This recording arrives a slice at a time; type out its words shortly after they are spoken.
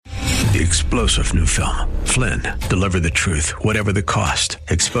The explosive new film, Flynn, Deliver the Truth, Whatever the Cost,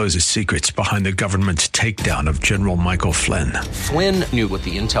 exposes secrets behind the government's takedown of General Michael Flynn. Flynn knew what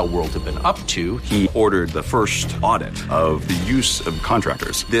the intel world had been up to. He ordered the first audit of the use of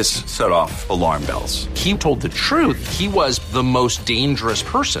contractors. This set off alarm bells. He told the truth. He was the most dangerous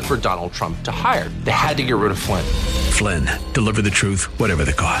person for Donald Trump to hire. They had to get rid of Flynn. Flynn, Deliver the Truth, Whatever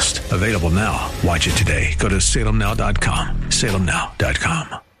the Cost. Available now. Watch it today. Go to salemnow.com.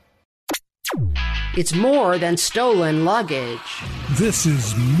 salemnow.com. It's more than stolen luggage. This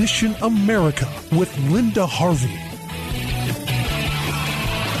is Mission America with Linda Harvey.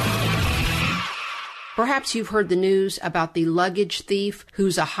 Perhaps you've heard the news about the luggage thief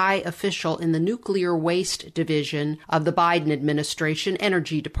who's a high official in the nuclear waste division of the Biden administration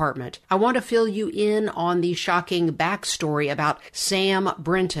Energy Department. I want to fill you in on the shocking backstory about Sam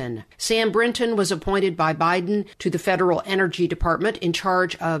Brinton. Sam Brinton was appointed by Biden to the Federal Energy Department in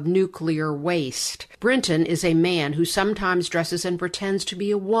charge of nuclear waste. Brinton is a man who sometimes dresses and pretends to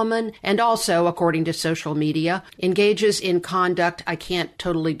be a woman and also, according to social media, engages in conduct I can't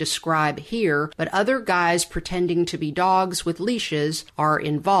totally describe here, but other guys pretending to be dogs with leashes are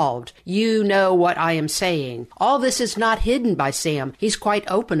involved. You know what I am saying. All this is not hidden by Sam. He's quite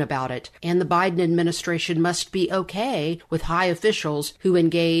open about it. And the Biden administration must be okay with high officials who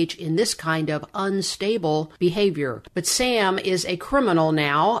engage in this kind of unstable behavior. But Sam is a criminal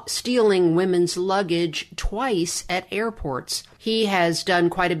now, stealing women's luggage twice at airports. He has done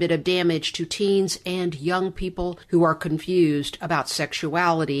quite a bit of damage to teens and young people who are confused about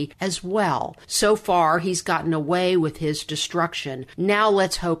sexuality as well. So far, he's gotten away with his destruction. Now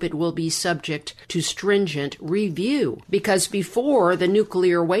let's hope it will be subject to stringent review. Because before the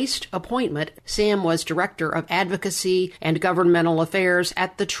nuclear waste appointment, Sam was Director of Advocacy and Governmental Affairs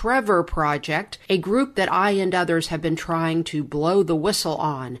at the Trevor Project, a group that I and others have been trying to blow the whistle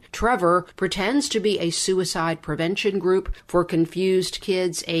on. Trevor pretends to be a suicide prevention group for confused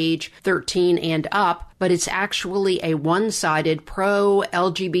kids age 13 and up, but it's actually a one-sided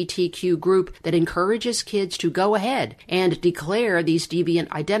pro-LGBTQ group that encourages kids to go ahead and declare these deviant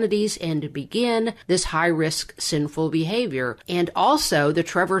identities and begin this high-risk sinful behavior. And also, the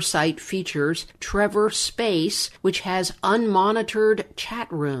Trevor site features Trevor Space, which has unmonitored chat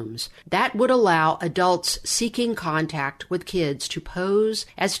rooms. That would allow adults seeking contact with kids to pose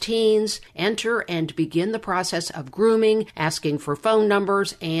as teens, enter and begin the process of grooming, asking for phone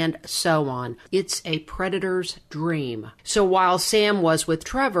numbers, and so on. It's a predator's dream. So while Sam was with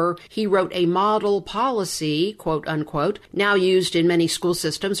Trevor, he wrote a model policy, quote unquote, now used in many school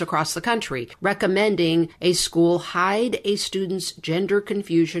systems across the country, recommending a school hide a student's gender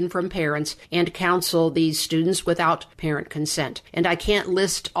confusion from parents and counsel these students without parent consent. And I can't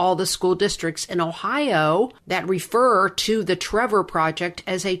list all the school districts in Ohio that refer to the Trevor Project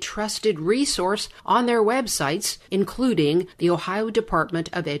as a trusted resource on their websites, including the Ohio Department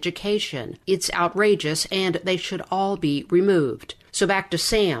of Education. It's outrageous, and they should all be removed. So back to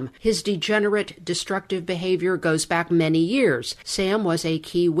Sam. His degenerate, destructive behavior goes back many years. Sam was a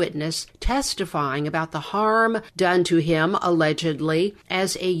key witness testifying about the harm done to him, allegedly,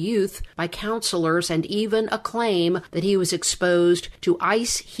 as a youth by counselors, and even a claim that he was exposed to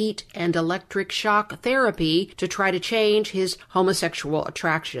ice, heat, and electric shock therapy to try to change his homosexual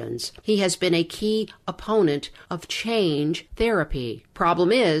attractions. He has been a key opponent of change therapy.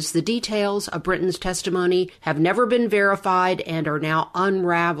 Problem is, the details of Brinton's testimony have never been verified and are now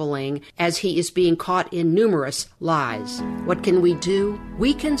unraveling as he is being caught in numerous lies. What can we do?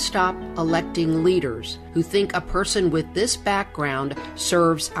 We can stop electing leaders who think a person with this background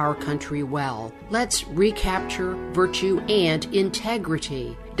serves our country well. Let's recapture virtue and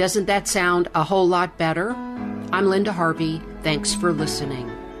integrity. Doesn't that sound a whole lot better? I'm Linda Harvey. Thanks for listening.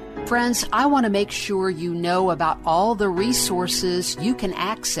 Friends, I want to make sure you know about all the resources you can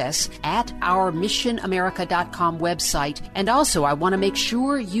access at our missionamerica.com website. And also, I want to make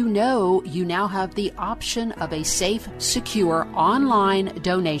sure you know you now have the option of a safe, secure online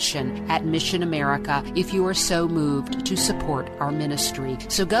donation at Mission America if you are so moved to support our ministry.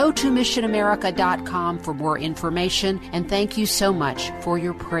 So go to missionamerica.com for more information, and thank you so much for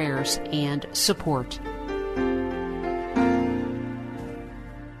your prayers and support.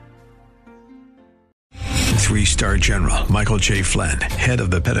 Three-star General Michael J. Flynn, head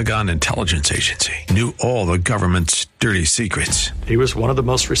of the Pentagon Intelligence Agency, knew all the government's dirty secrets. He was one of the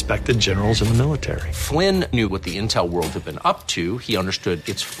most respected generals in the military. Flynn knew what the intel world had been up to. He understood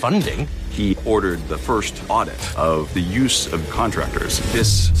its funding. He ordered the first audit of the use of contractors.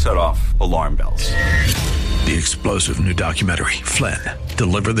 This set off alarm bells. The explosive new documentary, Flynn,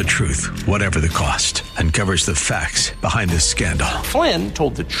 Deliver the Truth, Whatever the Cost, uncovers the facts behind this scandal. Flynn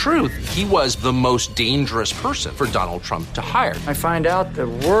told the truth. He was the most dangerous person for Donald Trump to hire. I find out the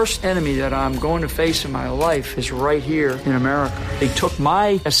worst enemy that I'm going to face in my life is right here in America. They took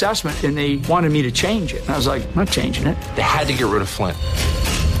my assessment and they wanted me to change it. And I was like, I'm not changing it. They had to get rid of Flynn.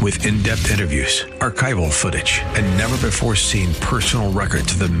 With in-depth interviews, archival footage, and never-before-seen personal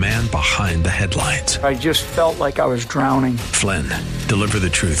records of the man behind the headlines. I just felt like I was drowning. Flynn, Deliver the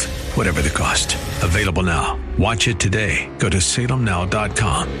Truth, Whatever the Cost. Available now. Watch it today. Go to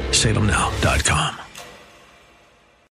salemnow.com. salemnow.com.